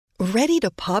Ready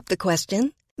to pop the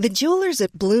question? The jewelers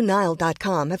at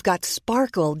BlueNile.com have got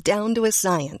sparkle down to a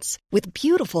science with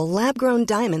beautiful lab-grown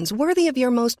diamonds worthy of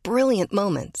your most brilliant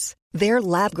moments. Their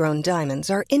lab-grown diamonds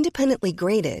are independently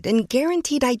graded and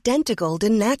guaranteed identical to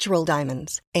natural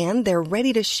diamonds, and they're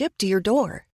ready to ship to your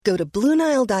door. Go to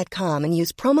BlueNile.com and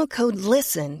use promo code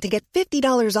LISTEN to get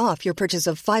 $50 off your purchase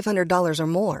of $500 or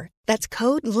more. That's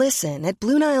code LISTEN at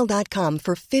BlueNile.com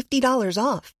for $50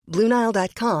 off.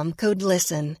 BlueNile.com, code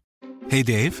LISTEN. Hey,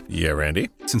 Dave. Yeah, Randy.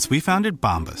 Since we founded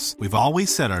Bombas, we've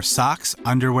always said our socks,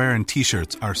 underwear, and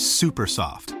T-shirts are super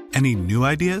soft. Any new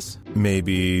ideas?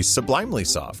 Maybe sublimely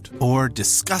soft. Or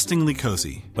disgustingly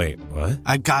cozy. Wait, what?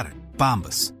 I got it.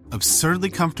 Bombas.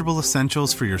 Absurdly comfortable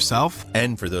essentials for yourself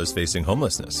and for those facing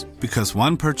homelessness. Because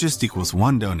one purchased equals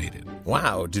one donated.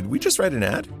 Wow, did we just write an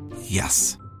ad?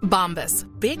 Yes. Bombas.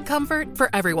 Big comfort for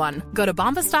everyone. Go to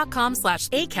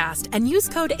bombas.com/ACAST and use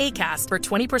code ACAST for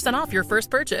 20% off your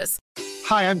first purchase.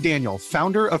 Hi, I'm Daniel,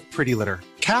 founder of Pretty Litter.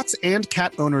 Cats and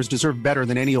cat owners deserve better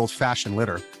than any old-fashioned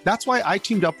litter. That's why I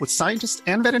teamed up with scientists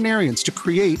and veterinarians to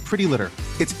create Pretty Litter.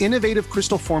 Its innovative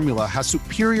crystal formula has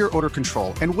superior odor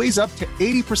control and weighs up to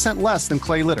 80% less than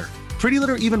clay litter. Pretty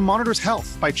Litter even monitors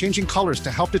health by changing colors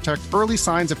to help detect early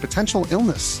signs of potential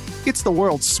illness. It's the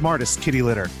world's smartest kitty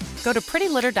litter. Go to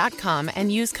prettylitter.com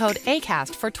and use code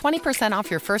ACAST for 20%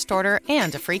 off your first order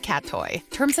and a free cat toy.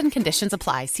 Terms and conditions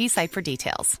apply. See site for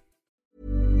details.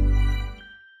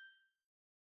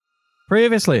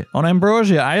 Previously on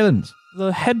Ambrosia Island,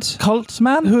 the head cult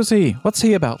man, who's he? What's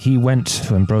he about? He went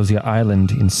to Ambrosia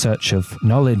Island in search of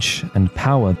knowledge and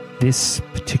power. This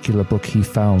particular book he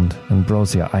found,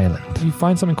 Ambrosia Island. You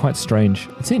find something quite strange.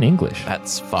 It's in English.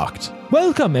 That's fucked.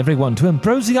 Welcome, everyone, to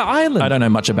Ambrosia Island. I don't know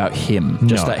much about him,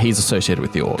 just that he's associated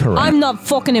with the Order. Correct. I'm not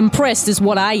fucking impressed is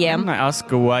what I am. I ask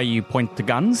why you point the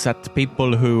guns at the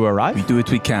people who arrive? We do what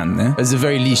we can. At the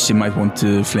very least, you might want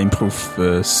to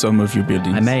flame-proof some of your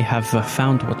buildings. I may have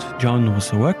found what John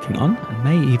was working on, and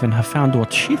may even have found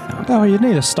what she found. Oh, you'd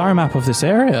need a star map of this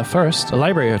area first. The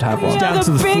library would have one. Down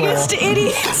the biggest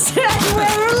idiots we're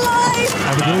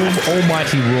alive! And with all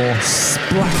almighty roar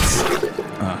splats.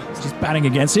 She's batting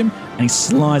against him, and he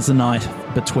slides the knife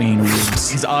between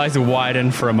ribs. His eyes widen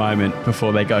for a moment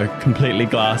before they go completely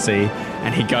glassy,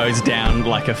 and he goes down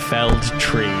like a felled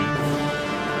tree.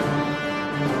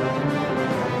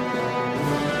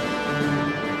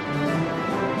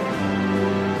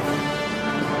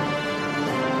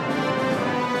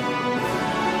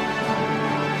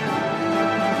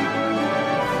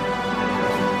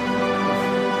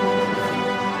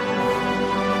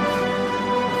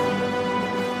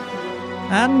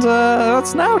 And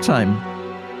it's now time.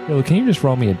 Well, can you just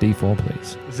roll me a d4,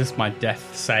 please? Is this my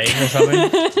death save or something?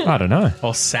 I don't know.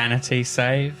 Or sanity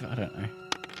save? I don't know.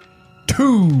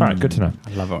 2! All right, good to know.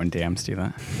 I love it when DMs do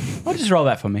that. I'll just roll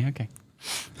that for me, okay.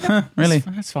 Really?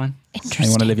 That's fine. You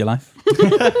want to live your life?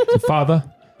 So, Father,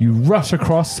 you rush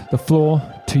across the floor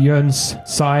to Jörn's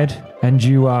side, and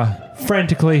you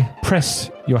frantically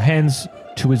press your hands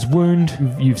to his wound.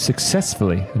 You've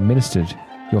successfully administered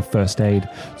your first aid.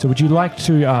 So would you like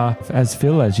to, as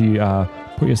Phil, as you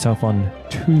put yourself on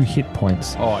 2 hit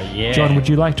points? Oh, yeah. John, would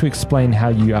you like to explain how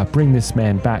you bring this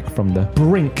man back from the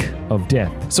brink of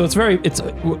death? So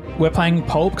we're playing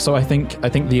Pulp, so I think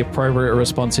the appropriate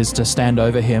response is to stand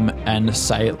over him and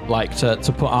say, like, to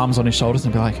put arms on his shoulders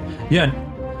and be like, no.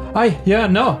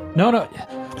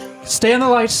 Stay in the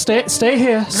light. Stay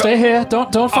here. Stay here.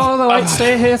 Don't follow the light.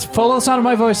 Stay here. Follow the sound of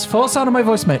my voice. Follow the sound of my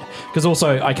voice, mate. Because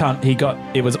also I can't.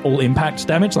 It was all impact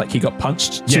damage. Like he got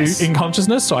punched to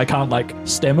unconsciousness, so I can't like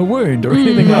stem a wound or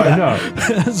anything like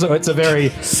that. No. So it's a very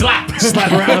slap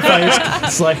around the face.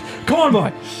 It's like, come on,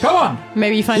 boy, come on.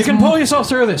 Maybe you can pull yourself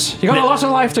through this. You got a lot of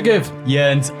life to give.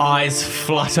 Jörn's eyes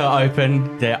flutter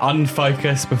open. They're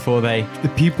unfocused before the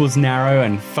pupils narrow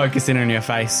and focus in on your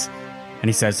face. And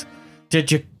he says,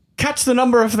 "Did you catch the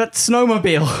number of that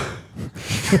snowmobile?"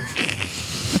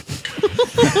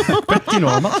 Pretty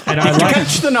normal. And I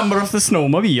catch the number of the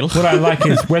snowmobile. What I like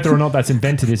is whether or not that's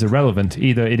invented is irrelevant.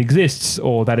 Either it exists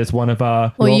or that is one of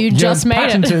our you just made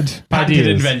patented patented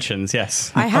inventions.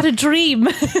 Yes. I had a dream.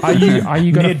 Are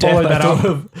you going to follow that up?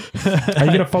 Are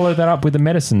you going to follow that up with the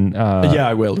medicine? Yeah,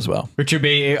 I will as well. Which would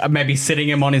be maybe sitting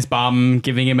him on his bum,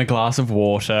 giving him a glass of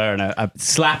water and a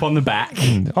slap on the back.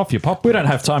 Off you pop. We don't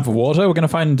have time for water. We're going to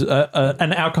find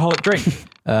an alcoholic drink.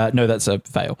 No, that's a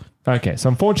fail. Okay, so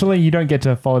unfortunately you don't get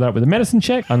to follow that up with a medicine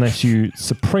check unless you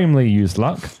supremely use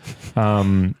luck.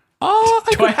 I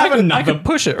could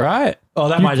push it, right? Oh,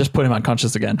 that might just put him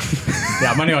unconscious again.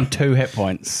 Yeah, I'm only on 2 hit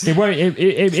points.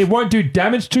 It won't do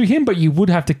damage to him, but you would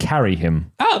have to carry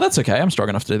him. Oh, that's okay. I'm strong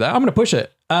enough to do that. I'm going to push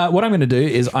it. What I'm going to do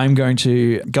is I'm going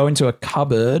to go into a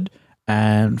cupboard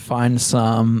and find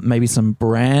maybe some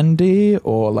brandy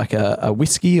or like a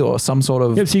whiskey or some sort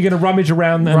of... Yep, so you're going to rummage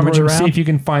around and see if you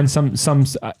can find some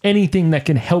anything that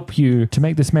can help you to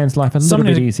make this man's life a little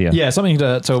bit easier. Yeah, something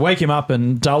to wake him up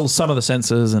and dull some of the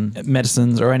senses and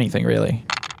medicines or anything really.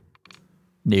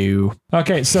 No.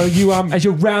 Okay, so you as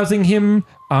you're rousing him,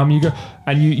 you go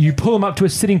and you pull him up to a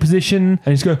sitting position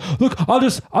and you go, look, I'll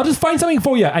just find something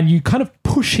for you, and you kind of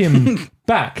push him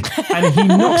back and he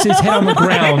knocks his head on the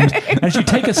ground. And as you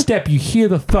take a step, you hear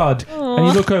the thud and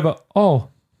you look over,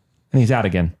 and he's out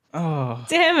again. Oh,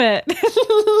 damn it.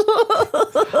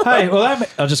 Hey, well,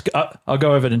 I'll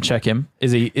go over and check him.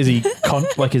 Is he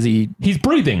He's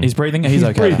breathing. He's breathing. He's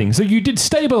okay. Breathing. So you did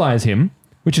stabilize him,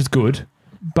 which is good,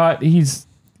 but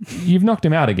you've knocked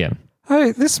him out again.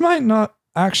 Hey, this might not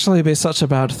actually be such a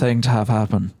bad thing to have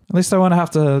happen. At least I won't have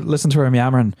to listen to him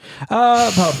yammering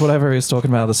about whatever he was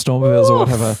talking about, the Stormmobiles or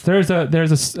whatever. There's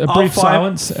a brief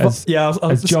silence as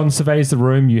John surveys the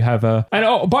room. You have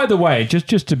and by the way,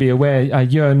 just to be aware,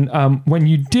 Jörn, when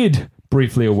you did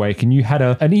briefly awaken, you had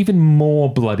an even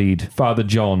more bloodied Father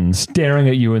John staring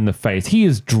at you in the face. He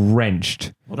is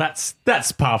drenched. Well,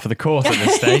 that's par for the course at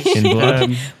this stage. In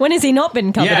blood. When has he not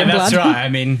been covered in blood? Yeah, that's right. I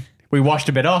mean, we washed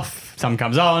a bit off. Some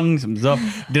comes on, some comes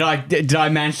off. Did I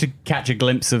manage to catch a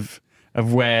glimpse of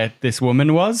where this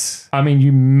woman was? I mean,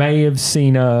 you may have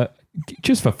seen her.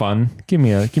 Just for fun, give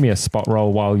me a spot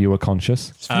roll while you were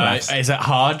conscious. Is it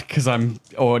hard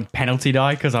or penalty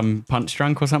die because I'm punch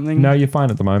drunk or something? No, you're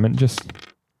fine at the moment.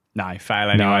 No, fail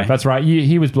anyway. No, that's right.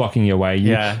 He was blocking your way.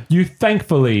 You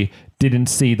thankfully didn't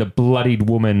see the bloodied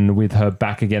woman with her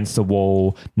back against the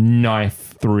wall,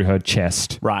 knife through her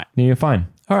chest. Right. No, you're fine.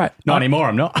 All right. Not anymore,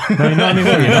 I'm not. No, not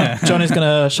anymore, you're not. Johnny's going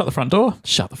to shut the front door.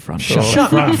 Shut the front door.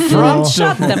 Shut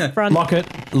the front. Lock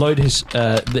it. Load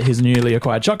his newly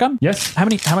acquired shotgun. Yes. How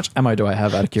much ammo do I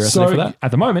have out of curiosity for that?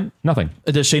 At the moment, nothing.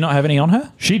 Does she not have any on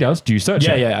her? She does. Do you search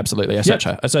her? Yeah, absolutely. I search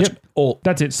her. I search all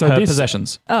That's it. So her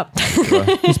possessions. Oh.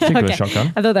 This particular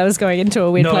shotgun. I thought that was going into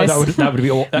a weird place. No, that would be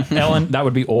Ellen, that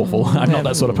would be awful. I'm not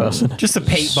that sort of person. Just a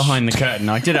peek behind the curtain.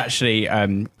 I did actually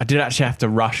have to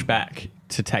rush back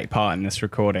to take part in this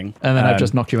recording. And then I've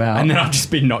just knocked you out. And then I've just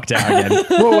been knocked out again.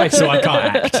 We'll wake so I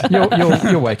can't act.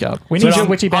 You'll wake up. We need your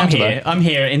witchy banter. I'm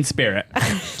here in spirit.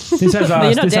 This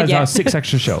has 6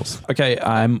 extra shells. Okay,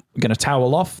 I'm going to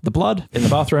towel off the blood in the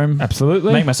bathroom.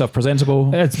 Absolutely. Make myself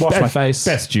presentable. Wash my face.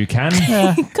 Best you can.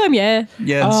 Come here.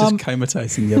 Yeah, it's just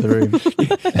comatose in the other room.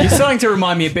 You're starting to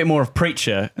remind me a bit more of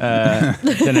Preacher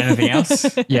than anything else.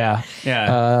 Yeah.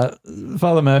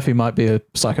 Father Murphy might be a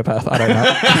psychopath. I don't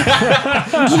know.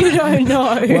 You don't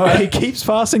know. Well, he keeps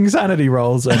passing sanity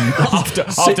rolls and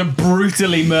after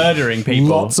brutally murdering people.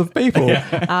 Lots of people.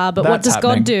 But what does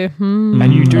God do?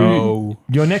 And you do.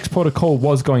 Your next port of call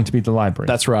was going to be the library.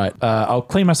 That's right. I'll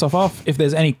clean myself off. If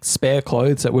there's any spare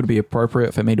clothes that would be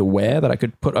appropriate for me to wear that I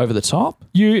could put over the top.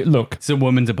 You look. It's a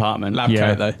woman's apartment. Lab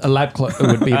coat though. A lab coat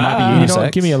might be unisex. You know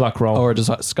what? Give me a luck roll. Or a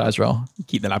disguise roll.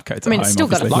 Keep the lab coats. I mean, it's still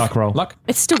got a luck roll. Luck.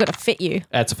 It's still got to fit you.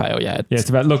 That's a fail. Yeah. Yeah, it's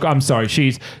about. Look, I'm sorry.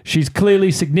 She's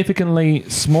clearly significantly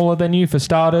smaller than you for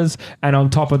starters, and on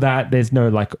top of that, there's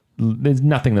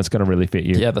nothing that's going to really fit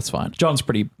you. Yeah, that's fine. John's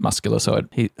pretty muscular, so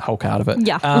he'd Hulk out of it.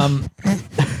 Yeah.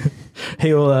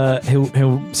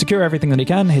 He'll secure everything that he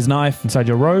can. His knife inside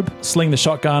your robe. Sling the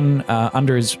shotgun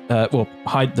under his.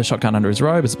 Hide the shotgun under his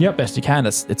robe as best he can.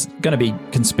 It's going to be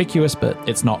conspicuous, but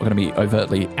it's not going to be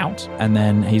overtly out. And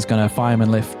then he's going to fire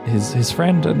and lift his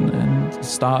friend and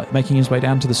start making his way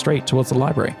down to the street towards the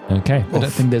library. Okay. I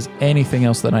don't think there's anything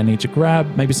else that I need to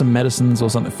grab. Maybe some medicines or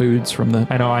something, foods from the.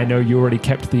 I know you already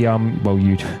kept the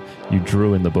you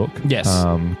drew in the book. Yes.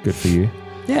 Good for you.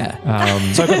 Yeah.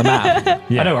 So I've got the map.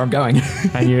 I know where I'm going.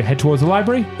 And you head towards the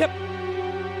library? Yep.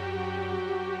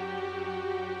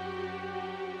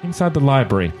 Inside the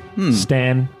library,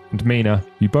 Stan and Mina,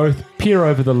 you both peer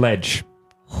over the ledge.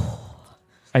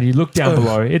 And you look down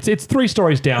below. It's 3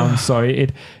 stories down, so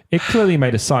it clearly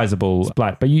made a sizable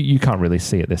splat, but you can't really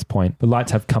see at this point. The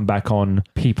lights have come back on.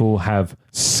 People have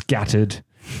scattered.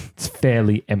 It's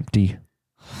fairly empty.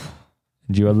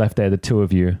 And you are left there, the two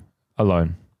of you,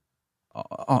 alone.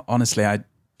 Honestly, I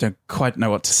don't quite know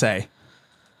what to say.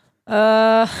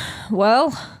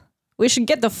 Well, we should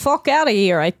get the fuck out of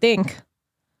here, I think.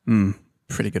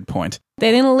 Pretty good point.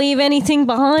 They didn't leave anything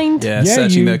behind? Yeah,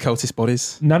 searching the cultist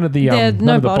bodies. None of the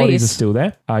bodies are still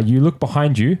there. You look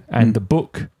behind you, and the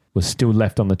book was still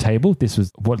left on the table. This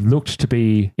was what looked to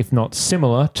be, if not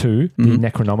similar to the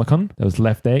Necronomicon that was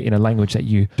left there in a language that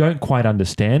you don't quite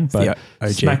understand, but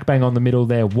smack bang on the middle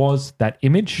there was that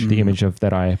image, the image of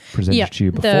that I presented to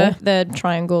you before. The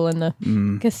triangle and the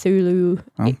Cthulhu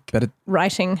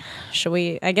writing.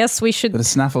 I guess we should better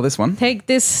snaffle this one. Take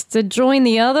this to join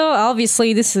the other.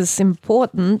 Obviously, this is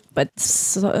important, but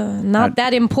not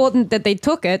that important that they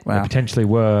took it. They potentially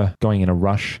were going in a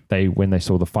rush. When they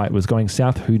saw the fight was going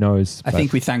south, who knows? I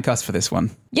think we thank us for this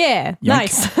one. Yeah, Yoink.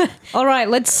 nice. All right,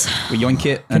 let's... We yoink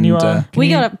it.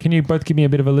 Can you both give me a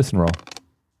bit of a listen roll?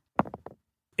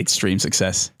 Extreme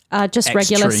success. Just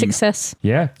regular success.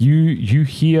 Yeah, you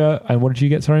hear, and what did you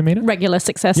get? Sorry, Mina? Regular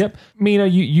success. Yep. Mina,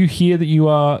 you hear that you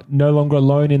are no longer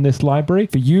alone in this library.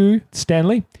 For you,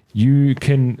 Stanley, you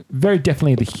can very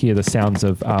definitely hear the sounds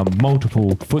of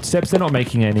multiple footsteps. They're not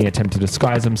making any attempt to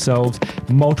disguise themselves.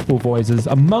 Multiple voices.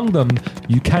 Among them,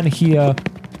 you can hear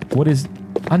what is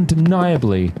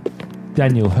undeniably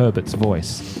Daniel Herbert's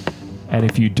voice. And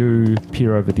if you do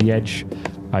peer over the edge,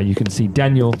 you can see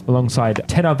Daniel alongside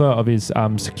 10 other of his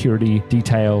security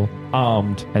detail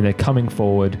armed, and they're coming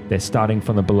forward. They're starting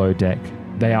from the below deck.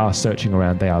 They are searching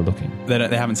around. They are looking. They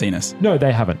haven't seen us. No,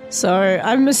 they haven't. So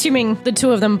I'm assuming the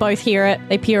two of them both hear it.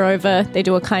 They peer over. They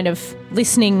do a kind of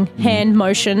listening hand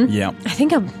motion. Yeah. I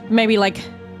think I'll maybe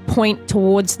point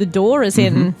towards the door as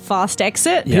in fast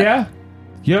exit. Yeah.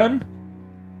 Jörn,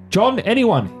 John,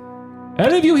 anyone.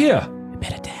 Any of you here? You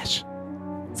better dash.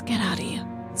 Let's get out of here.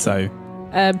 So...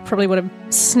 probably would have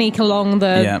sneak along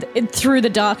through the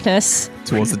darkness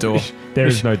towards the door. There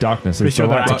is no darkness. It's the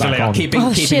lights are back on. Keeping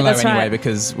low anyway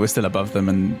because we're still above them,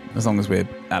 and as long as we're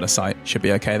out of sight, should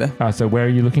be okay there. So where are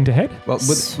you looking to head? Well,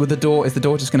 with the door, is the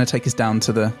door just going to take us down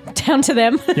to them?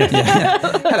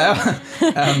 Hello.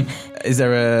 Is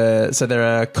there there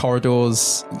are corridors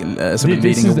sort of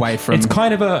leading away from? It's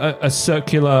kind of a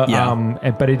circular,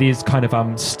 but it is kind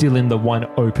of still in the one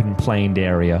open planed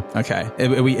area. Okay.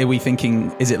 Are we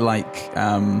thinking? Is it like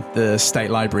the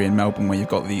State Library in Melbourne where you've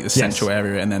got the central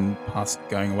area and then past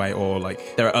going away, or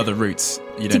there are other routes?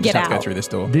 You don't just have to go through this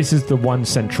door. This is the one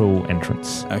central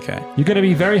entrance. Okay. You're going to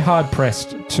be very hard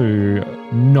pressed to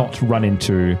not run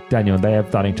into Daniel. They are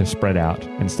starting to spread out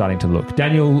and starting to look.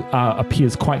 Daniel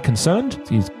appears quite concerned.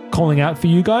 He's calling out for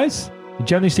you guys. He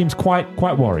generally seems quite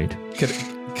worried.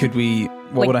 Could we?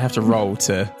 What would I have to roll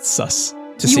to suss?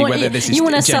 To see whether this is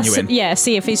genuine?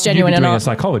 See if he's genuine or not. You're doing a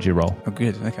psychology roll. Oh,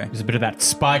 good. Okay. There's a bit of that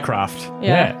spycraft.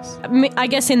 Yeah. Yes. I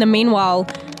guess in the meanwhile,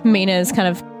 Mina's kind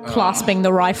of clasping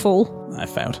the rifle. I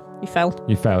failed. You failed.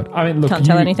 You failed. I mean, look, can't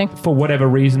tell anything. For whatever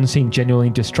reason, seem genuinely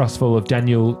distrustful of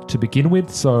Daniel to begin with,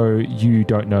 so you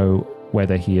don't know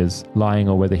whether he is lying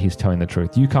or whether he's telling the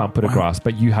truth. You can't put a grasp,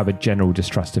 but you have a general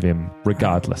distrust of him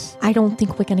regardless. I don't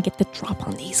think we're going to get the drop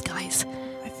on these guys.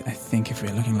 I think if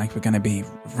we're looking like we're going to be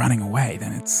running away,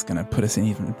 then it's going to put us in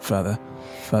even further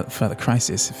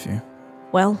crisis, if you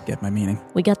get my meaning.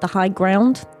 We got the high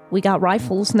ground. We got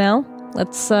rifles now.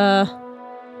 Let's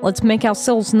make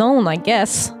ourselves known, I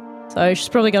guess. So she's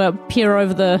probably going to peer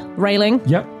over the railing.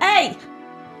 Yep. Hey!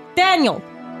 Daniel!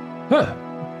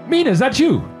 Mina, is that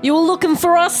you? You were looking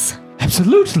for us?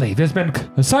 Absolutely. There's been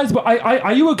a sizable...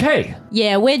 Are you okay?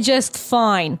 Yeah, we're just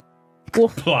fine.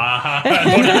 And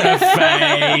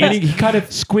he kind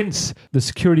of squints. The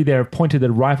security there pointed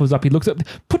their rifles up. He looks up.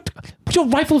 Put your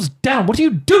rifles down. What are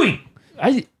you doing?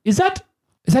 Is that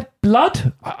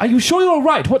blood? Are you sure you're all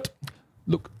right? What?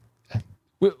 Look,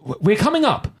 we're coming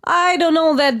up. I don't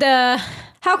know that...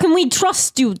 How can we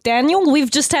trust you, Daniel?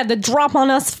 We've just had the drop on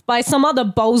us by some other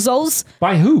bozos.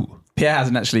 By who? Pierre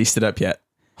hasn't actually stood up yet.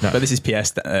 No. But this is Pierre.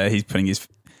 He's putting his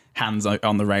hands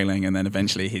on the railing, and then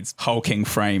eventually his hulking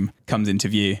frame comes into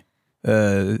view.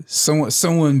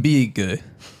 Someone big.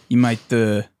 You might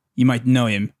know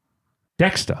him.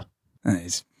 Dexter.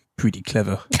 He's pretty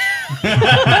clever.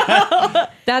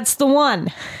 That's the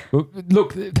one.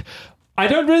 Look, I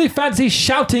don't really fancy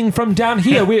shouting from down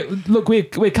here.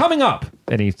 We're coming up.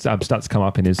 And he starts to come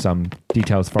up in his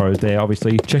details furrows there,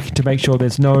 obviously checking to make sure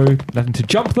there's nothing to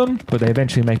jump them, but they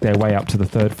eventually make their way up to the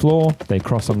third floor. They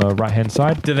cross on the right-hand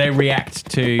side. Do they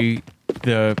react to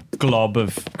the glob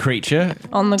of creature?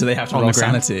 Do they have to roll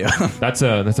sanity? That's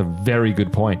a very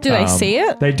good point. Do they see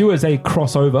it? They do as they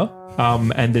cross over,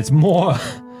 and there's more.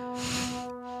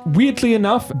 Weirdly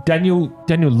enough, Daniel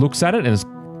looks at it and is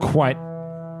quite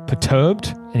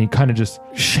perturbed, and he kind of just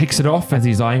shakes it off as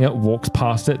he's eyeing it, walks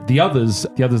past it. The others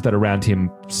that are around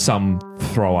him, some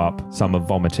throw up, some are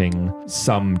vomiting,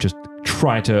 some just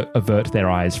try to avert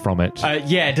their eyes from it.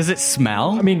 Yeah, does it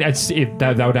smell? I mean,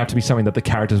 that would have to be something that the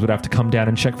characters would have to come down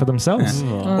and check for themselves.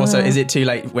 Also, is it too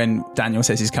late when Daniel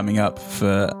says he's coming up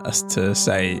for us to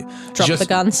say, Drop the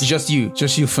guns. Just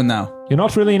you for now? You're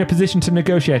not really in a position to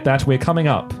negotiate that. We're coming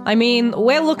up. I mean,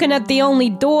 we're looking at the only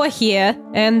door here,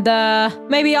 and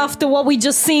maybe after what we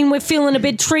just seen, we're feeling a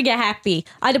bit trigger happy.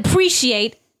 I'd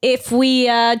appreciate if we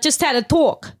just had a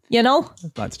talk, you know?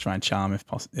 I'd like to try and charm if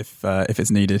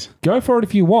it's needed. Go for it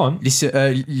if you want.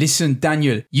 Listen,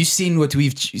 Daniel. You've seen what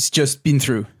we've just been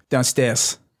through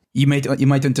downstairs. You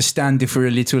might understand if we're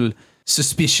a little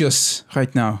suspicious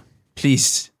right now.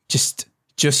 Please, just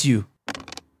you.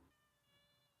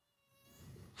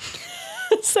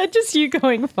 Is that just you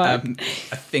going fuck?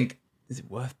 I think, is it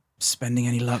worth spending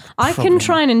any luck? I can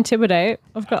try and intimidate.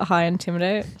 I've got high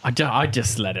intimidate. I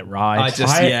just let it ride.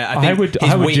 I would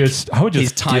just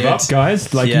give up,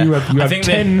 guys. Like you have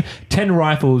 10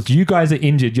 rifles. You guys are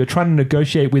injured. You're trying to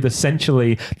negotiate with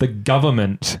essentially the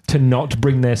government to not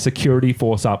bring their security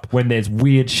force up when there's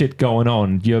weird shit going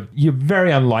on. You're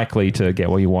very unlikely to get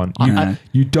what you want.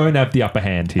 You don't have the upper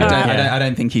hand here. I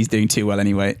don't think he's doing too well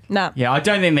anyway. No. Yeah, I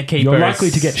don't think the keeper You're likely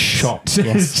to get shot. All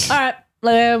right.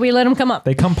 We let him come up.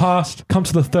 They come to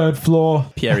the 3rd floor.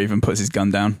 Pierre even puts his gun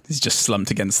down. He's just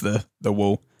slumped against the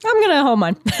wall. I'm going to hold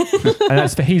mine. And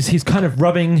that's he's kind of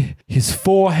rubbing his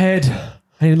forehead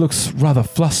and he looks rather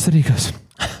flustered. He goes,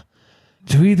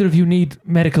 do either of you need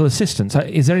medical assistance?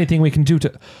 Is there anything we can do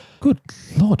to... Good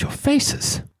Lord, your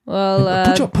faces. Well,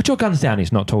 put your guns down.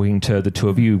 He's not talking to the two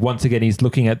of you. Once again, he's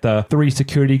looking at the 3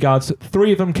 security guards.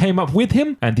 3 of them came up with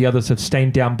him, and the others have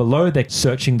stayed down below. They're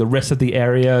searching the rest of the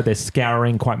area. They're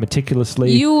scouring quite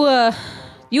meticulously.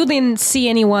 You didn't see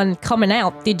anyone coming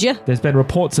out, did you? There's been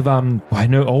reports of I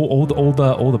know all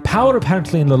the power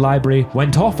apparently in the library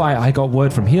went off. I got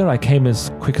word from here. I came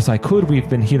as quick as I could. We've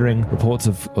been hearing reports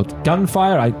of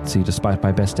gunfire. I see, despite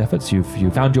my best efforts,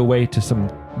 you've found your way to some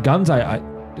guns.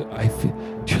 Do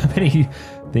you have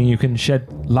anything you can shed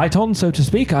light on, so to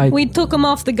speak? We took them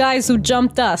off the guys who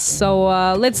jumped us, so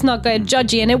let's not get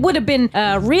judgy. And it would have been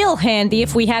real handy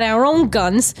if we had our own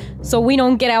guns, so we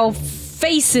don't get our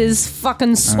faces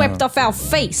fucking swept off our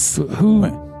face.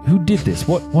 Who did this?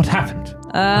 What happened?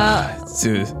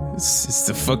 It's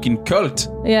the fucking cult.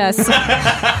 Yes.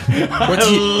 What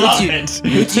do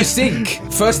you think?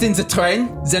 First in the train,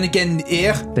 then again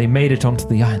here. They made it onto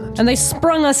the island. And they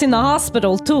sprung us in the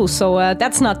hospital too, so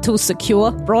that's not too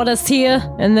secure. Brought us here,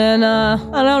 and then,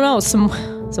 I don't know,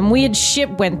 some weird shit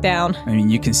went down. I mean,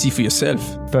 you can see for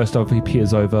yourself. First off, he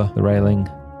peers over the railing.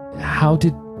 How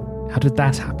did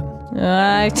that happen?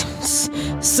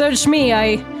 Search me.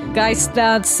 Guy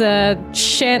starts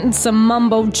chanting some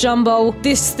mumbo jumbo.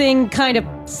 This thing kind of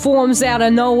forms out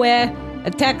of nowhere,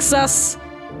 attacks us,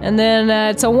 and then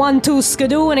it's a 1-2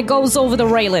 skidoo and it goes over the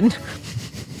railing.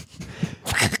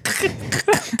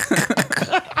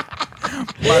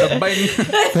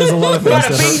 There's a lot of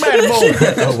things.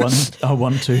 A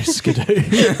 1-2 skidoo.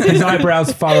 His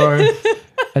eyebrows furrow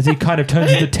as he kind of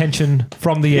turns his attention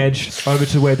from the edge over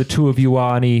to where the two of you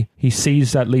are, and he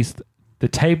sees at least the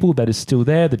table that is still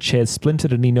there, the chair's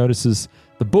splintered, and he notices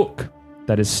the book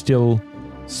that is still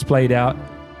splayed out.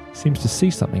 He seems to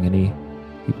see something, and he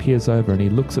peers over and he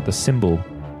looks at the symbol.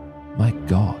 My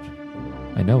God,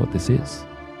 I know what this is.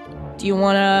 Do you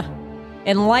want to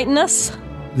enlighten us?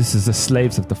 This is the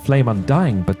Slaves of the Flame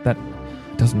Undying, but that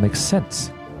doesn't make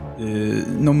sense.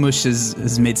 No much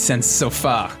has made sense so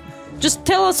far. Just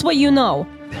tell us what you know.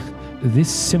 This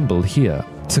symbol here,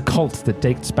 it's a cult that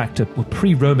dates back to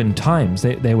pre-Roman times.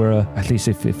 They were, at least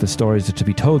if the stories are to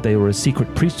be told, they were a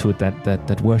secret priesthood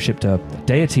that worshipped a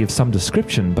deity of some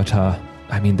description. But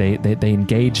they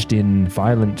engaged in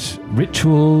violent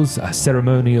rituals,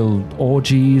 ceremonial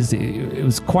orgies. It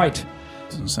was quite.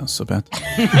 Doesn't sound so bad.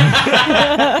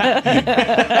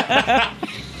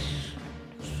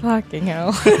 Fucking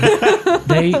hell.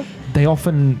 They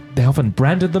often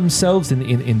branded themselves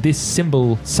in this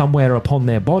symbol somewhere upon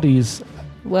their bodies.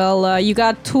 Well, you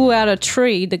got 2 out of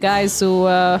 3. The guys who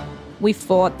we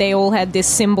fought, they all had this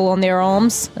symbol on their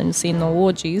arms. I didn't see no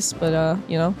orgies, but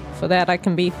for that I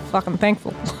can be fucking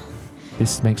thankful.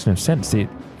 This makes no sense.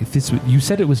 You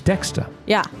said it was Dexter.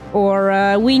 Yeah,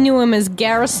 or we knew him as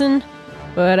Garrison,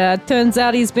 but turns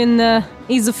out he's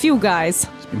a few guys.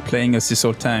 He's been playing us this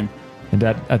whole time. And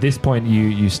at this point,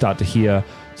 you start to hear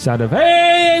sound of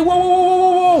 "Hey, whoa, whoa, whoa,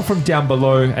 whoa, whoa" from down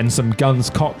below, and some guns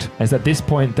cocked. And it's at this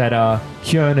point that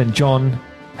Hyun and John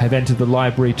have entered the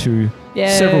library to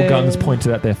several guns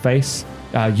pointed at their face.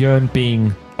 Hyun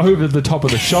being over the top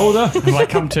of the shoulder. Have I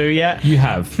come to yet? You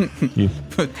have. In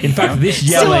fact, this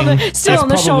yelling is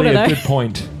probably a good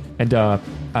point And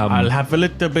I'll have a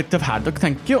little bit of haddock,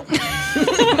 thank you.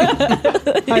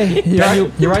 Hey,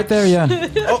 you're right there,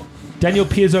 yeah. Daniel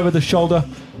peers over the shoulder.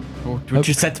 Would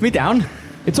you set me down?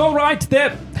 It's all right.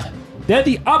 They're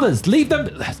the others. Leave them.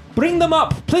 Bring them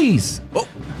up, please.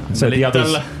 So the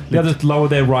others lower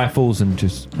their rifles and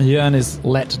just... Jörn is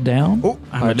let down.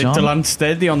 I'm a little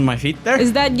unsteady on my feet there.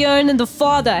 Is that Jörn and the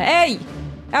father? Hey,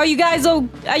 are you guys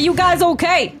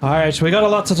okay? All right, we got a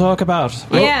lot to talk about.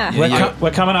 Yeah.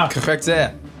 We're coming up. Correct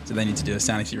there. So they need to do a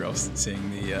sanity roll,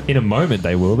 seeing the... In a moment,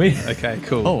 they will be. Okay,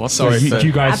 cool. Oh, sorry. Do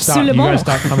you guys start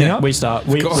coming up? We start.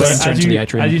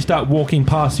 As you start walking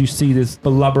past, you see this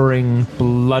blubbering,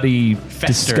 bloody,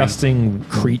 disgusting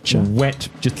creature, wet,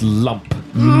 just lump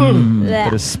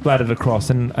that is splattered across.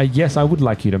 And yes, I would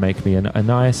like you to make me a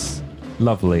nice,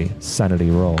 lovely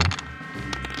sanity roll.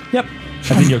 Yep.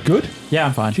 And then you're good? Yeah,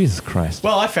 I'm fine. Jesus Christ.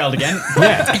 Well, I failed again.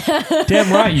 Yeah.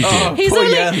 Damn right you did.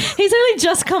 He's only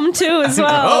just come to as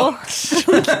well.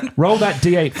 Roll that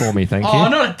D8 for me, thank you. Oh,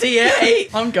 not a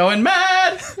D8. I'm going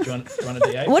mad. Do you want a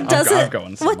D8? What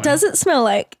does it smell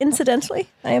like, incidentally?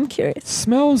 I am curious.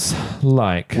 Smells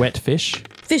like... Wet fish.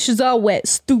 Fishes are wet,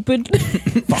 stupid.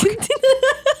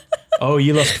 Oh,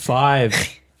 you lost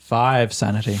 5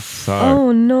 sanity. So,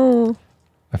 Oh, no.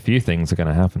 a few things are going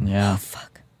to happen. Yeah.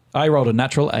 Fuck. I rolled a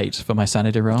natural 8 for my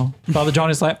sanity roll. Father John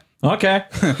is like, okay.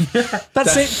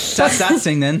 That's that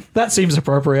thing then. That seems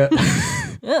appropriate.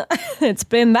 It's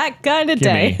been that kind of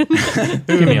day.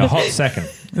 Give me a hot second.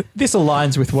 This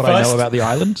aligns with what I know about the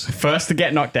island. First to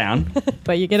get knocked down.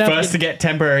 But you get up. First to get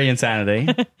temporary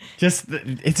insanity. Just,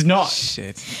 it's not...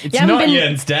 Shit. It's not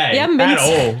Jörn's day at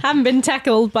all. Haven't been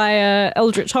tackled by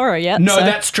Eldritch Horror yet. No, so.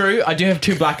 that's true. I do have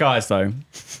 2 black eyes, though.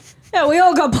 Yeah, we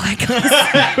all got black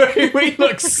eyes. We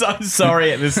look so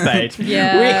sorry at this stage.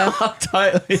 Yeah. We are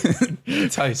totally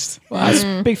toast. Well,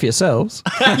 speak for yourselves.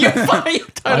 You're fine.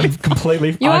 I'm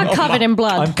completely... You are covered in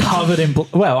blood. I'm covered in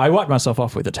blood. Well, I wiped myself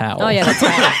off with a towel. Oh, yeah, that's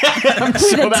right. I'm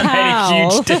sure that made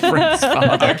a huge difference.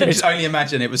 I can just only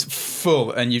imagine it was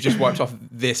full and you just wiped off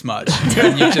this much.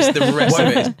 And you just, the rest of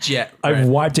it is jet red. I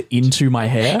wiped it into my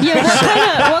hair.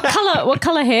 Yeah, what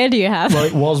color hair do you have? Well,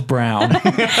 it was brown.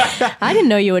 I didn't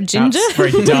know you were ginger. That's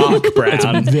very dark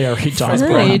brown. It's very dark Oh,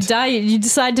 brown. you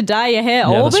decide to dye your hair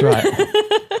Yeah, auburn? that's right.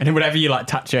 And then whenever you like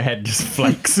touch your head, just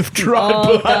flakes of dry Oh,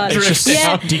 blood God. drip It's just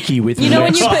down. sticky with You know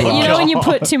when you wet put blood. when you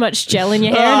put too much gel in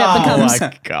your hair and it becomes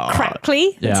my God.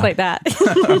 crackly? Yeah. It's like that.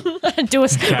 Do a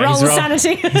roll of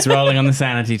sanity. He's rolling on the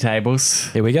sanity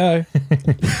tables. Here we go. No.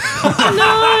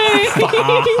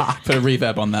 Put a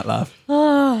reverb on that laugh.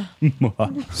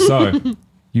 So,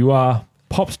 you are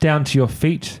popped down to your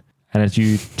feet, and as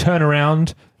you turn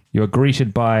around, you are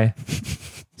greeted by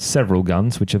several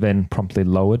guns, which are then promptly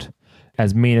lowered.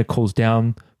 As Mina calls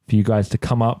down for you guys to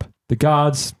come up, the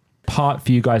guards part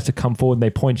for you guys to come forward, and they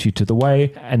point you to the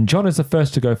way. And John is the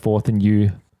first to go forth, and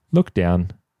you look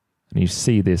down, and you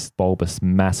see this bulbous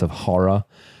mass of horror.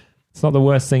 It's not the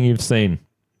worst thing you've seen.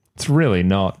 It's really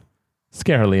not.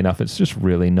 Scarily enough, it's just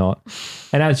really not.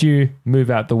 And as you move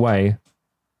out the way,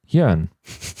 Jörn,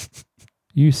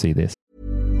 you see this.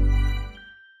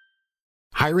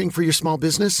 Hiring for your small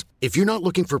business? If you're not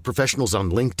looking for professionals on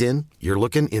LinkedIn, you're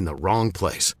looking in the wrong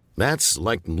place. That's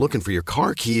like looking for your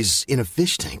car keys in a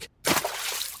fish tank.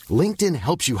 LinkedIn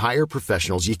helps you hire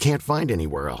professionals you can't find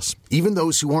anywhere else, even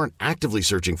those who aren't actively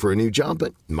searching for a new job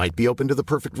but might be open to the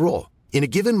perfect role. In a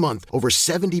given month, over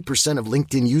 70% of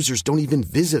LinkedIn users don't even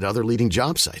visit other leading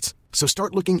job sites. So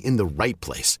start looking in the right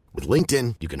place. With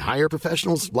LinkedIn, you can hire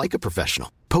professionals like a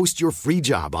professional. Post your free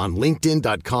job on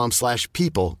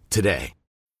linkedin.com/people today.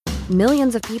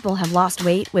 Millions of people have lost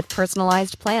weight with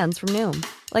personalized plans from Noom.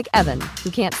 Like Evan, who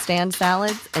can't stand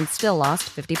salads and still lost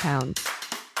 50 pounds.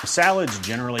 Salads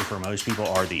generally for most people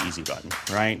are the easy button,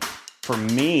 right? For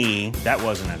me, that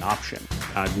wasn't an option.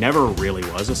 I never really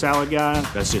was a salad guy.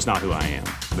 That's just not who I am.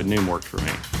 But Noom worked for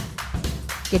me.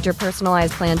 Get your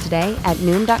personalized plan today at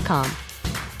Noom.com.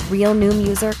 Real Noom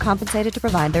user compensated to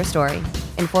provide their story.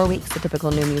 In 4 weeks, the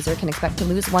typical Noom user can expect to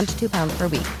lose 1 to 2 pounds per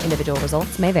week. Individual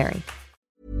results may vary.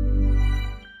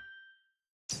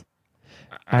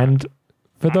 And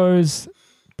for those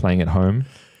playing at home,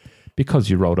 because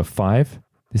you rolled a 5,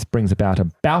 this brings about a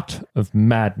bout of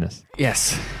madness.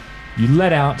 Yes. You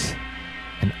let out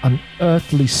an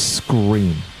unearthly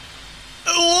scream.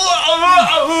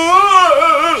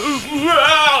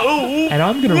 And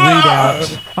I'm going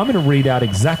to read out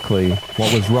exactly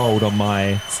what was rolled on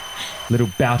my little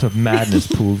bout of madness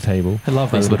pool table. I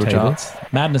love these little charts.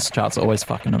 Madness charts are always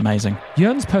fucking amazing.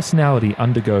 Jörn's personality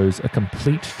undergoes a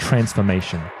complete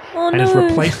transformation and no. is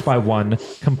replaced by one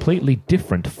completely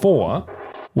different for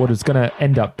what is going to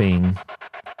end up being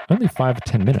only 5 or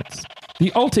 10 minutes.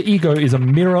 The alter ego is a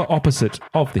mirror opposite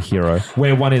of the hero,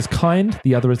 where one is kind,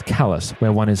 the other is callous,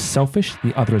 where one is selfish,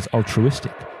 the other is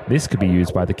altruistic. This could be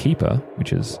used by the keeper,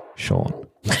 which is Sean.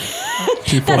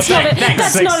 That's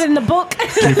not in the book.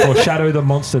 To foreshadow the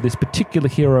monster this particular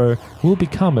hero will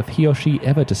become if he or she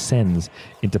ever descends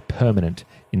into permanent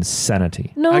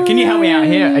insanity. No. Can you help me out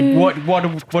here? What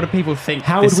do people think?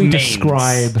 How this would we means?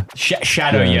 describe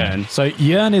Shadow Yearn? So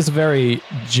Yearn is very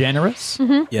generous.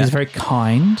 Mm-hmm. He's very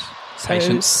kind.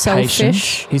 Patient. Selfish.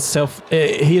 Patient.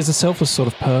 He is a selfless sort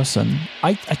of person.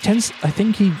 I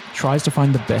think he tries to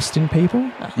find the best in people.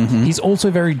 Mm-hmm. He's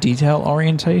also very detail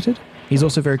orientated. He's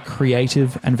also very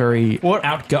creative and very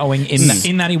outgoing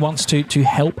in that he wants to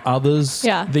help others.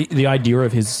 Yeah. The idea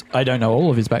of his, I don't know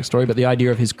all of his backstory, but the idea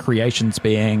of his creations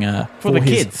being for the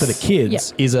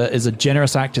kids is a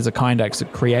generous act, is a kind act, is a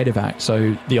creative act.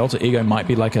 So the alter ego might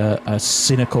be like a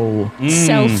cynical,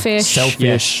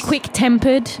 selfish,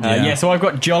 quick-tempered. So I've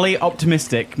got jolly,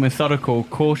 optimistic, methodical,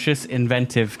 cautious,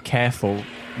 inventive, careful,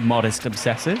 modest,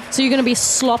 obsessive. So you're going to be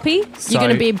sloppy. You're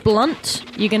going to be blunt.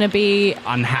 You're going to be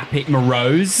unhappy,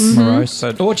 morose,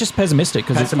 or just pessimistic.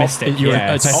 Because pessimistic.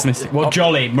 It's pessimistic. Well,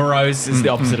 jolly, morose is the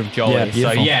opposite of jolly.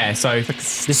 So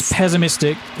this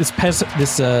pessimistic,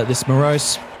 this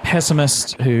morose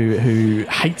pessimist who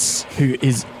hates, who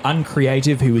is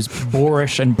uncreative, who is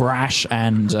boorish and brash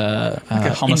and like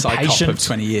a homicide impatient. cop of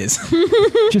 20 years.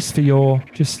 just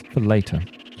for later.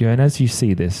 And as you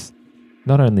see this,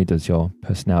 not only does your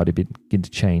personality begin to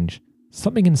change,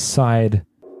 something inside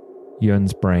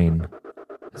Yearn's brain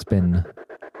has been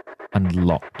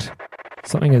unlocked.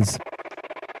 Something has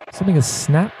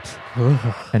snapped,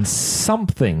 and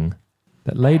something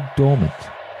that lay dormant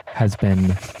has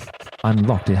been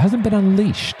unlocked. It hasn't been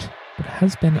unleashed, but it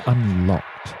has been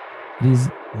unlocked. It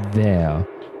is there,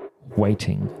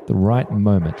 waiting the right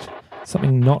moment.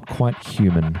 Something not quite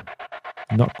human,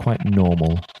 not quite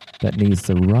normal, that needs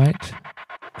the right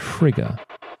trigger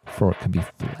before it can be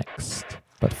flexed.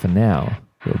 But for now,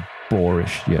 you're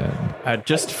boorish Yearn.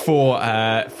 Just for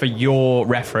your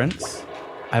reference,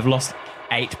 I've lost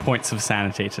 8 points of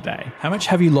sanity today. How much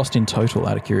have you lost in total,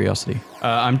 out of curiosity?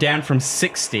 I'm down from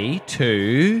 60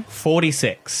 to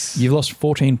 46. You've lost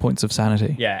 14 points of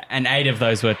sanity. Yeah, and 8 of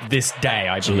those were this day,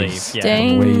 I believe. Yeah.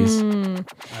 Dang.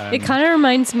 It kind of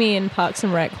reminds me in Parks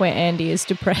and Rec where Andy is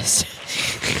depressed.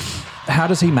 How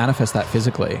does he manifest that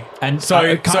physically? And so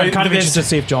I'm kind of interested to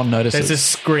see if John notices. There's a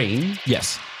screen.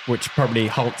 Yes. Which probably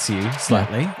halts you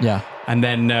slightly. Yeah. And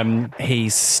then he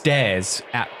stares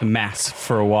at the mass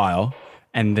for a while,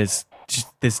 and there's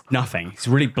nothing. He's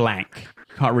really blank.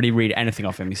 You can't really read anything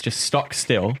off him. He's just stock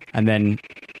still. And then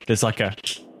there's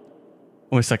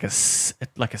almost like a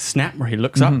snap where he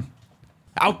looks up.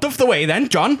 Out of the way then,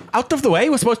 John. Out of the way.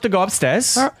 We're supposed to go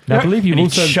upstairs. Now, I believe he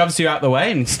shoves you out the way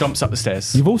and stomps up the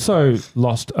stairs. You've also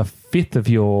lost a fifth of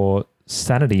your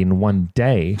sanity in one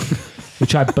day,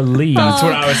 which I believe... That's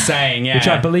what I was saying, yeah. Which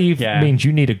I believe means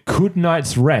you need a good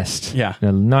night's rest in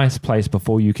a nice place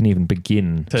before you can even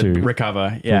begin to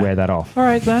recover, to wear that off. All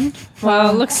right, then. Well,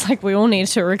 it looks like we all need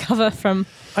to recover from...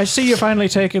 I see you're finally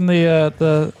taking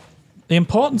the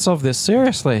importance of this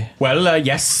seriously. Well,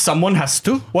 yes, someone has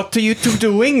to. What are you two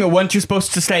doing? Weren't you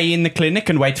supposed to stay in the clinic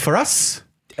and wait for us?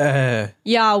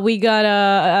 Yeah, we got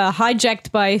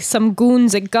hijacked by some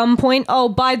goons at gunpoint. Oh,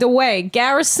 by the way,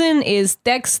 Garrison is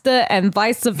Dexter and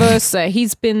vice versa.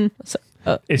 He's been...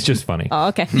 it's just funny. Oh,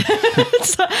 okay.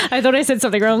 I thought I said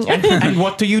something wrong. and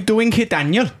what are you doing here,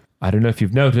 Daniel? I don't know if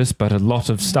you've noticed, but a lot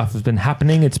of stuff has been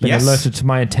happening. It's been alerted to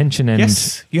my attention. And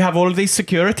yes, you have all of these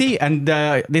security, and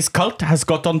this cult has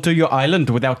got onto your island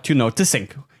without you noticing.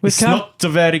 It's not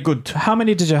very good. How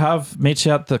many did you have meet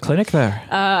you at the clinic there?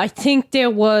 I think there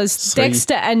was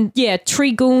Dexter and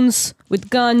 3 goons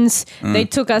with guns. They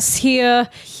took us here.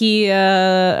 He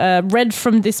read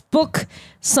from this book,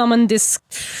 summoned this...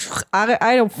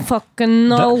 I don't fucking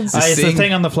know. It's the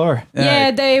thing on the floor.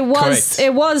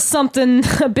 It was something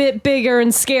a bit bigger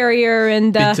and scarier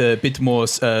and... a bit more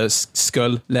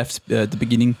skull left at the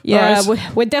beginning. Yeah,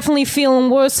 we're definitely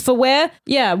feeling worse for wear.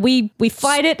 Yeah, we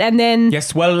fight it and then...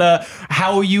 Yes, well,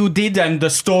 how you did and the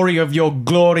story of your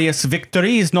glorious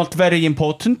victory is not very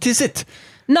important, is it?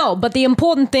 No, but the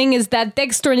important thing is that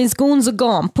Dexter and his goons are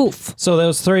gone. Poof. So there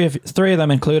was three of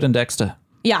them, including Dexter.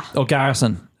 Yeah. Or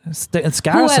Garrison. It's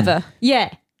Garrison. Whoever.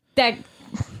 Yeah.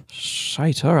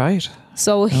 Shite, all right.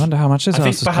 So I wonder how much his I think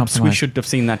house is perhaps we compromised. should have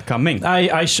seen that coming.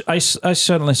 I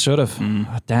certainly should have.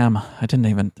 Oh, damn, I didn't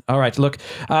even. All right, look.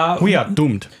 We are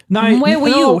doomed. No, Where were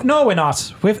no, you? No, we're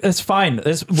not. It's fine.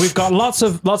 We've got lots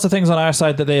of things on our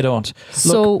side that they don't.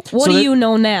 So what do you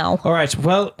know now? All right.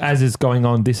 Well, As is going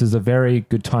on, this is a very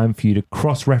good time for you to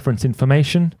cross-reference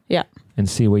information Yeah. and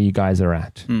see where you guys are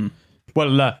at.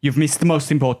 Well, you've missed the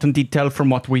most important detail from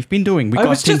what we've been doing.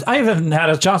 I haven't had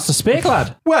a chance to speak,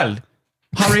 lad. Well,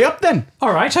 hurry up then.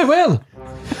 All right, I will.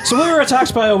 So we were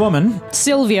attacked by a woman.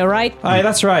 Sylvia, right? Aye,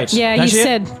 that's right. Yeah, Now, you she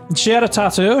said. she had a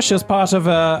tattoo. She was part of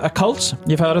a cult.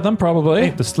 You've heard of them,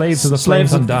 probably. The Slaves of the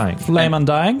Flames Undying. Flame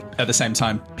Undying. At the same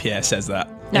time, Pierre says that.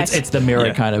 Nice. It's the mirror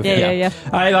Yeah. kind of. Yeah.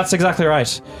 Aye, that's exactly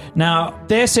right. Now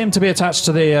they seem to be attached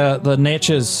to the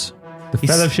Nature's. The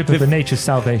Fellowship of the Nature's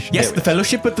Salvation. Yes, the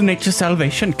Fellowship of the Nature's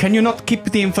Salvation. Can you not keep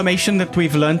the information that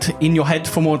we've learnt in your head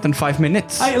for more than 5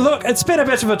 minutes? Hey, look, it's been a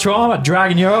bit of a trauma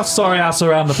dragging your sorry ass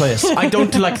around the place. I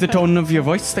don't like the tone of your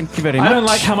voice. Thank you very much. I don't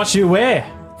like how much you weigh,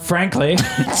 frankly.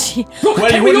 Look,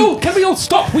 Well, can we all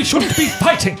stop? We shouldn't be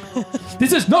fighting.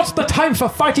 This is not the time for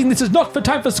fighting. This is not the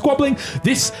time for squabbling.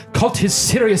 This cult is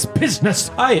serious business.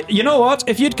 Hey, you know what?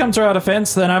 If you'd come to our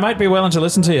defense, then I might be willing to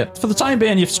listen to you. For the time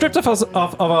being, you've stripped us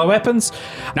of our weapons.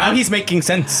 Now he's making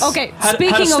sense. Okay, Had a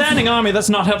speaking standing army that's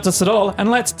not helped us at all,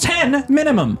 and let 10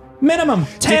 minimum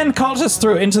 10 cultists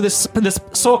through into this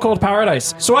so-called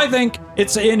paradise. So I think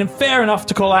it's fair enough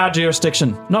to call our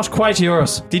jurisdiction, not quite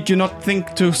yours. Did you not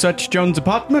think to search Joan's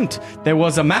apartment? There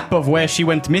was a map of where she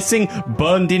went missing,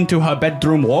 burned into her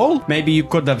bedroom wall. Maybe you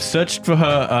could have searched for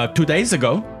her 2 days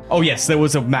ago. Oh yes, there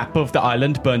was a map of the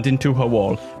island burned into her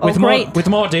wall. With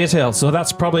more detail. So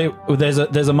that's probably there's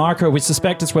a marker. We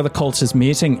suspect it's where the cult is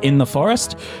meeting in the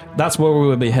forest. That's where we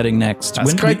will be heading next.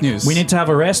 That's great news. We need to have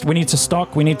a rest. We need to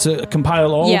stock. We need to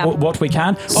compile all what we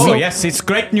can. Oh yes, it's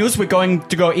great news. We're going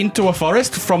to go into a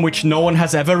forest from which no one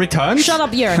has ever returned. Shut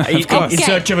up, Jörn. In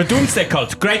search of a doomsday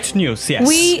cult. Great news. Yes.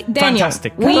 Daniel,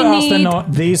 Fantastic. we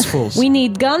not these fools. We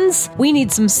need guns. We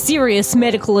need some serious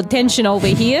medical attention over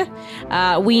here.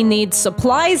 We need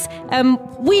supplies.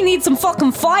 We need some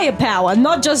fucking firepower.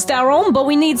 Not just our own, but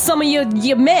we need some of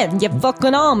your men, your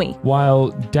fucking army. While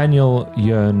Daniel,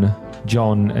 Jörn,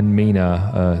 John, and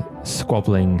Mina are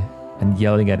squabbling and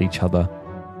yelling at each other,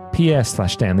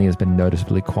 Pierre/Stanley has been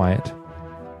noticeably quiet.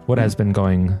 What has been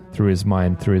going through his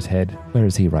mind, through his head? Where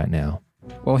is he right now?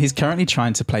 Well, he's currently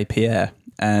trying to play Pierre,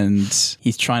 and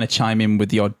he's trying to chime in with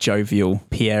the odd jovial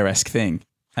Pierre-esque thing,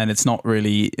 and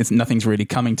nothing's really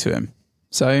coming to him.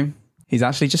 So he's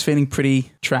actually just feeling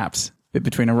pretty trapped, a bit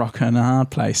between a rock and a hard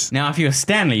place. Now, if you were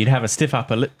Stanley, you'd have a stiff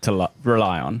upper lip to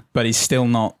rely on. But he's still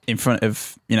not in front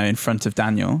of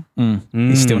Daniel.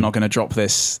 He's still not going to drop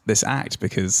this act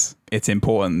because it's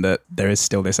important that there is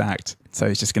still this act. So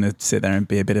he's just going to sit there and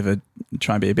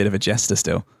try and be a bit of a jester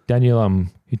still. Daniel,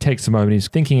 he takes a moment. He's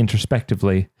thinking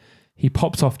introspectively. He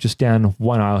pops off just down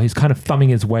one aisle. He's kind of thumbing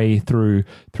his way through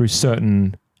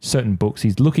certain books.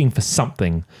 He's looking for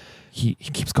something. He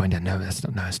keeps going down. No,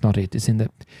 it's not it. It's in the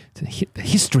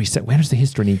history set. Where is the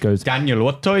history? And he goes, Daniel,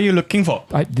 what are you looking for?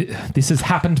 This has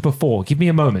happened before. Give me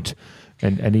a moment.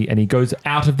 And he goes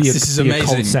out of the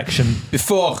occult section.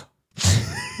 Before,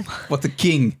 what the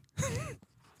king?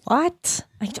 What?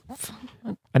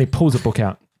 And he pulls a book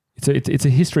out. It's a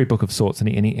history book of sorts.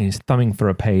 And he's thumbing for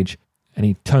a page. And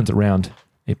he turns it around.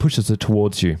 He pushes it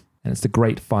towards you. And it's the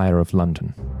Great Fire of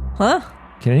London. Huh?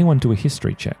 Can anyone do a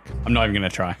history check? I'm not even going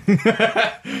to try.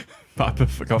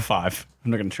 I got 5. I'm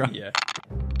not going to try. Yeah.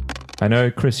 I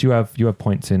know, Chris, you have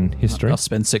points in history. I'll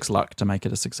spend 6 luck to make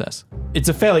it a success. It's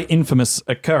a fairly infamous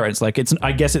occurrence. Like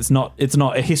I guess it's not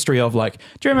a history of like,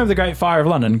 do you remember the Great Fire of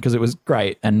London? Because it was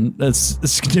great and it's a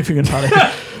significant part of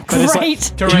it. Great. Like,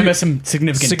 to remember some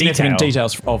significant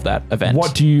details of that event.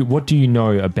 What do you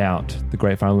know about the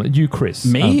Great Fire of London? You, Chris?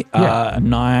 Me? Yeah.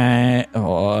 9.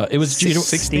 It was due to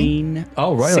 16.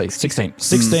 Oh, really? 16.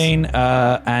 16.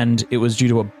 And it was due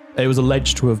to it was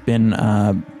alleged to have been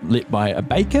lit by a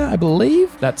baker, I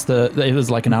believe. It was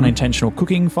like an unintentional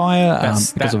cooking fire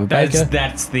because of a baker.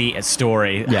 That's the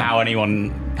story. Yeah. How anyone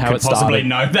could it possibly started.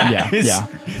 know that. Yeah.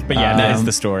 But yeah, that is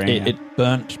the story. It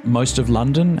burnt most of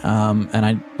London, and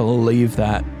I believe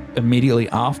that immediately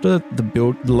after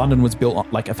London was built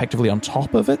like effectively on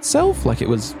top of itself. Like it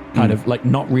was kind of like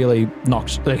not really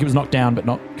knocked, like it was knocked down, but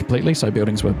not completely. So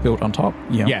buildings were built on top.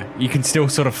 Yeah, you can still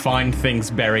sort of find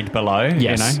things buried below.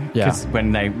 Yes. You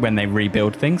know, when they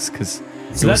rebuild things, because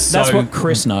so that's what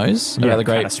Chris knows about the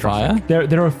Great Fire.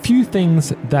 There are a few things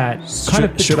that kind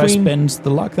of between... Should I spend the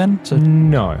luck then?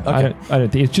 No, Okay. I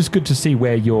don't think. It's just good to see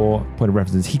where your point of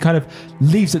reference is. He kind of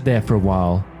leaves it there for a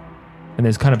while, And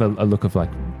there's kind of a look of like,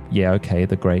 yeah, okay,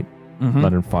 the Great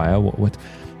London Fire. What?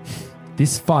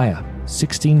 This fire,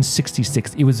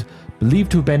 1666, it was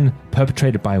believed to have been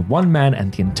perpetrated by one man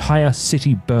and the entire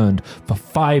city burned for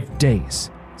 5 days.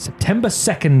 September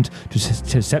 2nd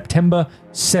to September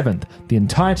 7th, the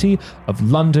entirety of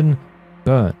London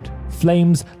burned.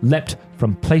 Flames leapt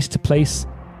from place to place,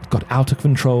 it got out of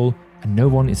control, and no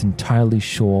one is entirely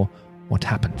sure what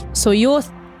happened. So you're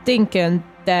thinking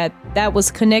that was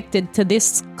connected to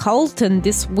this cult and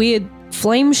this weird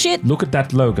flame shit? Look at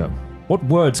that logo. What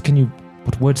words do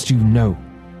you know?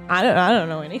 I don't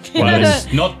know anything. Well,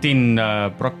 it's not in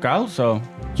Brockgal, so...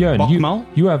 Jörn,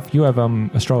 you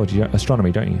have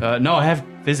astronomy, don't you? No, I have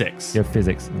physics. You have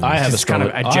physics. I have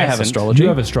astrology. I have astrology. You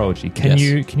have astrology. Can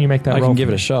you make that I roll? can give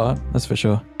it a shot, that's for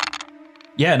sure.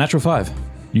 Yeah, natural 5.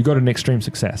 You got an extreme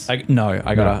success. I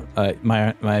got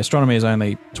my astronomy is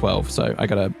only 12, so I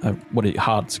got a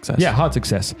hard success. Yeah, hard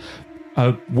success.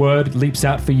 A word leaps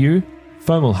out for you,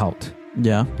 Fomalhaut.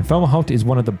 Yeah. And Fomalhaut is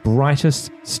one of the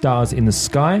brightest stars in the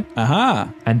sky.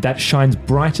 Aha. And that shines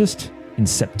brightest in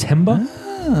September.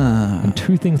 And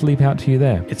two things leap out to you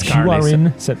there. You are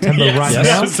in September right now.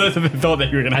 Yes, I thought that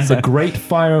you were going to and say. the Great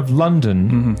Fire of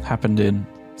London happened in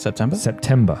September?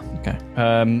 September. Okay.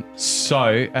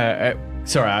 Sorry,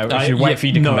 I should wait for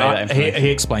you to convey that information. He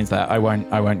explains that. I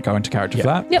won't go into character for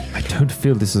that. Yep. I don't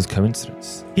feel this is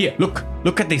coincidence. Here,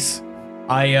 look at this.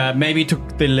 I maybe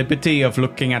took the liberty of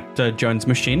looking at Jones'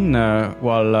 machine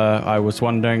while I was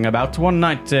wandering about one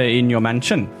night in your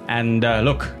mansion. And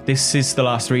look, this is the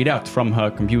last readout from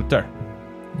her computer.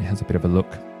 It has a bit of a look.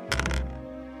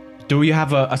 Do you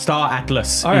have a star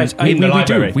atlas All right, in the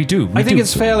library? We do. I think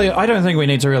it's fairly... I don't think we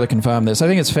need to really confirm this. I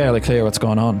think it's fairly clear what's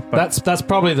going on. That's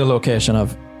probably the location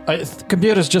of...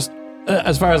 computers just,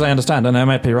 as far as I understand, and I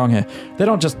might be wrong here, they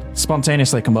don't just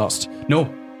spontaneously combust.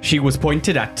 No, she was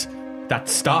pointed at that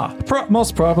star.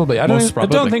 Most probably. I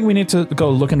don't think we need to go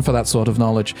looking for that sort of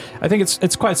knowledge. I think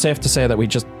it's quite safe to say that we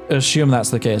just assume that's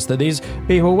the case. That these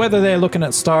people, whether they're looking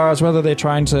at stars, whether they're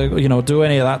trying to, do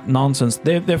any of that nonsense,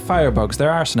 they're firebugs,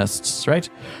 they're arsonists, right?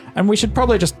 And we should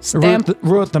probably just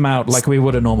root them out like we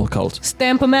would a normal cult.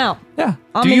 Stamp them out. Yeah.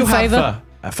 I'm Do in you favor. have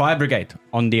a fire brigade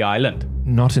on the island?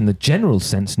 Not in the general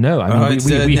sense, no. I mean,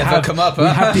 we have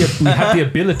the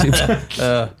ability.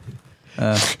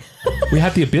 We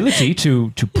have the ability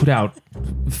to put out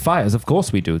fires. Of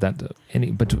course, we do that.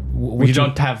 But We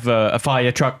don't have a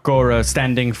fire truck or a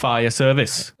standing fire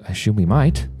service. I assume we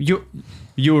might.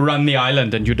 You run the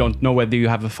island and you don't know whether you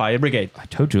have a fire brigade. I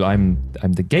told you, I'm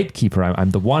the gatekeeper.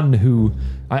 I'm the one who.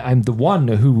 I'm the one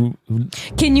who.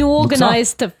 Can you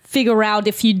organize to figure out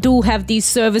if you do have these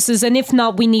services, and if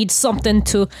not, we need something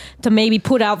to maybe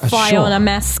put out fire on a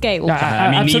mass scale?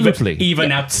 Absolutely.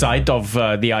 Even outside of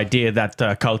the idea that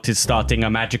a cult is starting a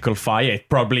magical fire, it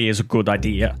probably is a good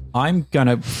idea. I'm going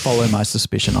to follow my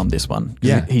suspicion on this one.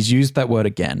 Yeah. He's used that word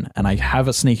again, and I have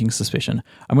a sneaking suspicion.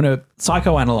 I'm going to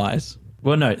psychoanalyze.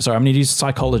 Well, no, sorry, I'm going to use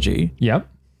psychology. Yep.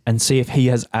 And see if he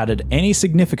has added any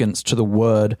significance to the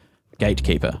word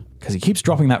gatekeeper, because he keeps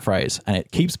dropping that phrase and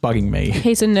it keeps bugging me.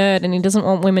 He's a nerd and he doesn't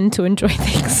want women to enjoy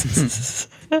things.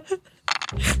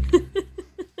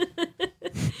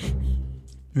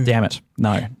 Damn it.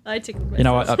 No. I took You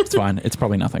know what? It's fine. It's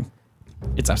probably nothing.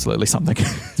 It's absolutely something.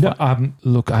 No,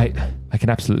 look, I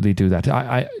can absolutely do that.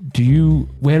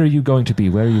 Where are you going to be?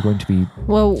 Where are you going to be?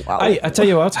 Well, I tell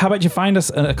you what, how about you find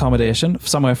us an accommodation,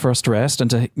 somewhere for us to rest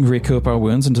and to recoup our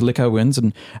wounds and to lick our wounds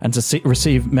and to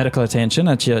receive medical attention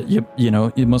at your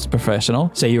most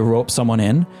professional. Say you rope someone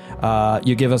in,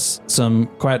 you give us some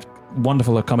quite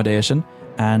wonderful accommodation,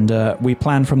 and we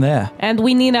plan from there. and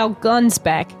we need our guns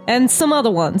back, and some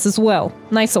other ones as well,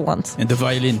 nicer ones. And the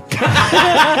violin. Sorry,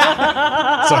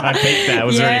 I picked that. It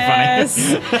was Yes.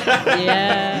 really funny.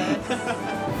 Yeah.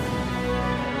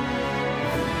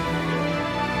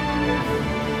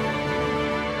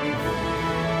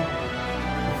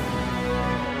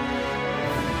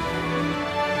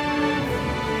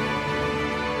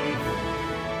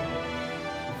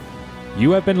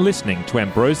 You have been listening to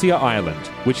Ambrosia Island,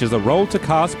 which is a Roll to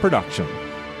Cast production.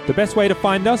 The best way to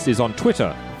find us is on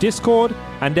Twitter, Discord,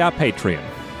 and our Patreon.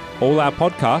 All our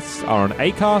podcasts are on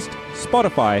Acast,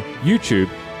 Spotify, YouTube,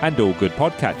 and all good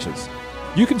podcatchers.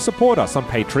 You can support us on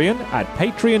Patreon at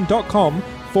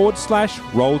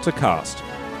patreon.com/roll-to-cast.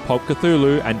 Pulp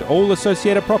Cthulhu and all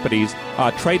associated properties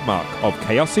are trademark of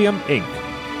Chaosium Inc.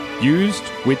 Used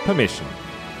with permission.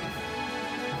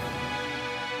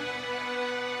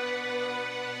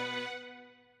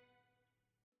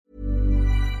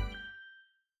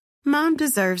 Mom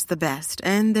deserves the best,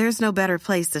 and there's no better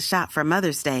place to shop for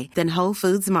Mother's Day than Whole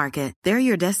Foods Market. They're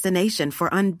your destination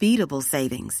for unbeatable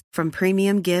savings, from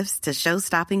premium gifts to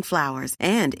show-stopping flowers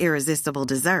and irresistible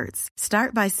desserts.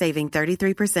 Start by saving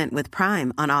 33% with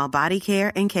Prime on all body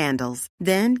care and candles.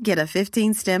 Then get a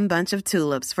 15-stem bunch of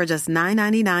tulips for just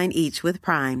 $9.99 each with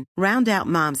Prime. Round out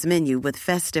Mom's menu with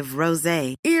festive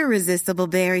rosé, irresistible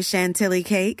berry chantilly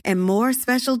cake, and more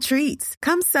special treats.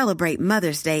 Come celebrate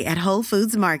Mother's Day at Whole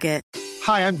Foods Market.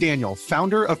 Hi, I'm Daniel,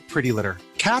 founder of Pretty Litter.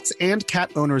 Cats and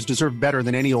cat owners deserve better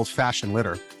than any old-fashioned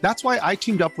litter. That's why I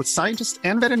teamed up with scientists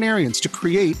and veterinarians to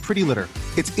create Pretty Litter.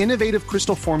 Its innovative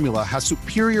crystal formula has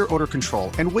superior odor control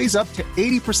and weighs up to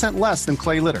 80% less than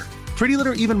clay litter. Pretty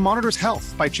Litter even monitors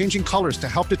health by changing colors to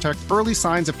help detect early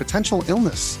signs of potential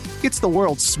illness. It's the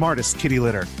world's smartest kitty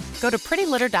litter. Go to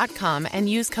prettylitter.com and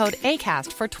use code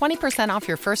ACAST for 20% off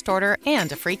your first order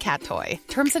and a free cat toy.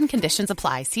 Terms and conditions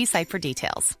apply. See site for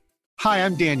details. Hi,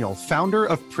 I'm Daniel, founder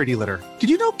of Pretty Litter. Did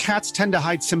you know cats tend to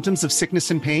hide symptoms of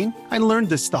sickness and pain? I learned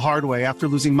this the hard way after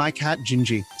losing my cat,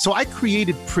 Gingy. So I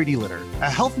created Pretty Litter, a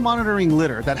health monitoring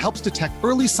litter that helps detect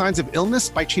early signs of illness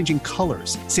by changing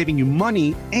colors, saving you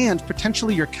money and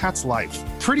potentially your cat's life.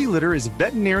 Pretty Litter is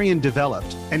veterinarian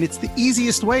developed, and it's the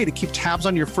easiest way to keep tabs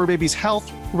on your fur baby's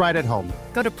health right at home.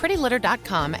 Go to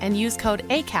prettylitter.com and use code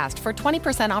ACAST for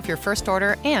 20% off your first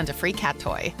order and a free cat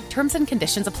toy. Terms and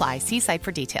conditions apply. See site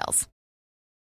for details.